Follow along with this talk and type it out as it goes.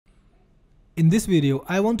In this video,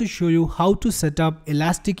 I want to show you how to set up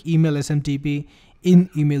Elastic Email SMTP in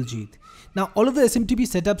Jeet. Now, all of the SMTP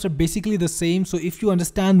setups are basically the same. So if you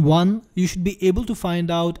understand one, you should be able to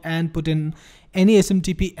find out and put in any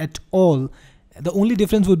SMTP at all. The only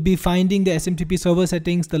difference would be finding the SMTP server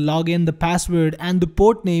settings, the login, the password, and the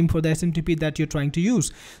port name for the SMTP that you're trying to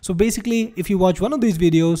use. So basically, if you watch one of these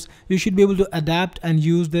videos, you should be able to adapt and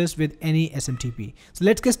use this with any SMTP. So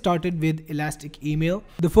let's get started with Elastic Email.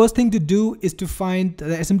 The first thing to do is to find the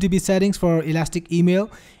SMTP settings for Elastic Email.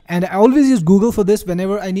 And I always use Google for this.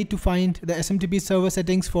 Whenever I need to find the SMTP server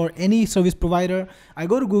settings for any service provider, I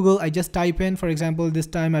go to Google, I just type in, for example, this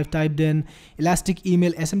time I've typed in Elastic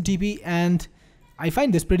Email SMTP and I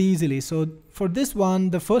find this pretty easily. So for this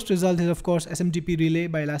one, the first result is of course SMTP Relay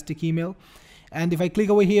by Elastic Email. And if I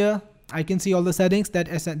click over here, I can see all the settings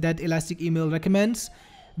that Elastic Email recommends.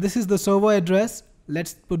 This is the server address.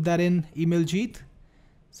 Let's put that in Jeet.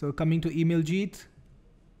 So coming to Jeet,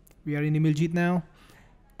 we are in Jeet now.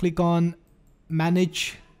 Click on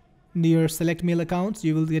Manage near Select Mail Accounts.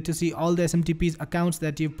 You will get to see all the SMTP's accounts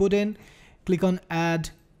that you've put in. Click on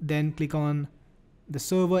Add, then click on the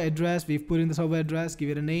server address. We've put in the server address, give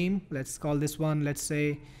it a name. Let's call this one, let's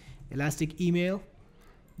say Elastic Email.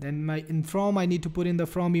 Then in from, I need to put in the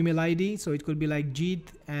from email ID. So it could be like Jeet,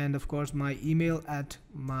 and of course my email at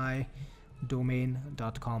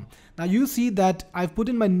mydomain.com. Now you see that I've put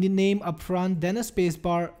in my name up front, then a space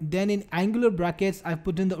bar, then in angular brackets I've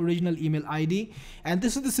put in the original email ID. And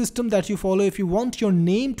this is the system that you follow if you want your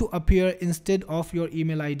name to appear instead of your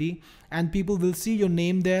email ID, and people will see your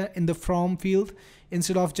name there in the from field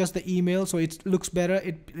instead of just the email. So it looks better.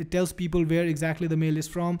 It tells people where exactly the mail is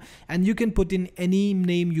from, and you can put in any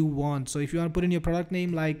name you want. So if you want to put in your product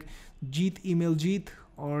name like Jeet Email Jeet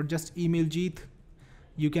or just Email Jeet,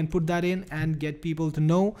 you can put that in and get people to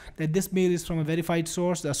know that this mail is from a verified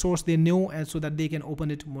source, a source they know, and so that they can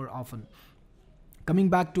open it more often. Coming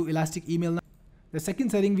back to Elastic Email now, the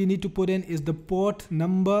second setting we need to put in is the port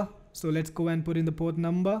number. So let's go and put in the port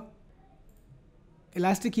number.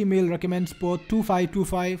 Elastic Email recommends port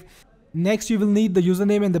 2525. Next, you will need the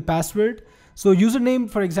username and the password. So username,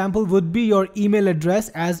 for example, would be your email address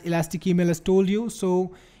as Elastic Email has told you.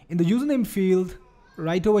 So in the username field,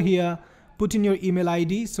 right over here, put in your email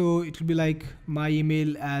ID. So it will be like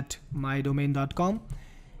myemail@mydomain.com.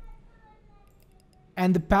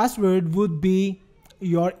 And the password would be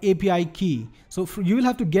your API key. So you will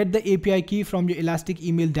have to get the API key from your Elastic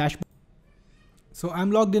Email dashboard. So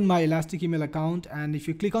I'm logged in my Elastic Email account, and if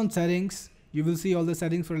you click on settings, you will see all the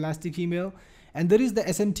settings for Elastic Email. And there is the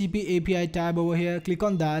SMTP API tab over here. Click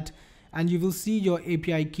on that and you will see your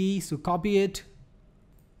API key. So copy it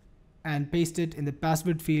and paste it in the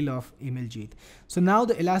password field of Jeet. So now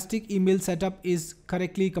the Elastic Email setup is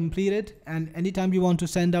correctly completed, and anytime you want to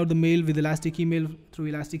send out the mail with Elastic Email through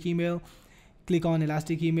Elastic Email, click on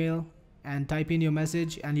Elastic Email and type in your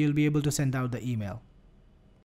message and you'll be able to send out the email.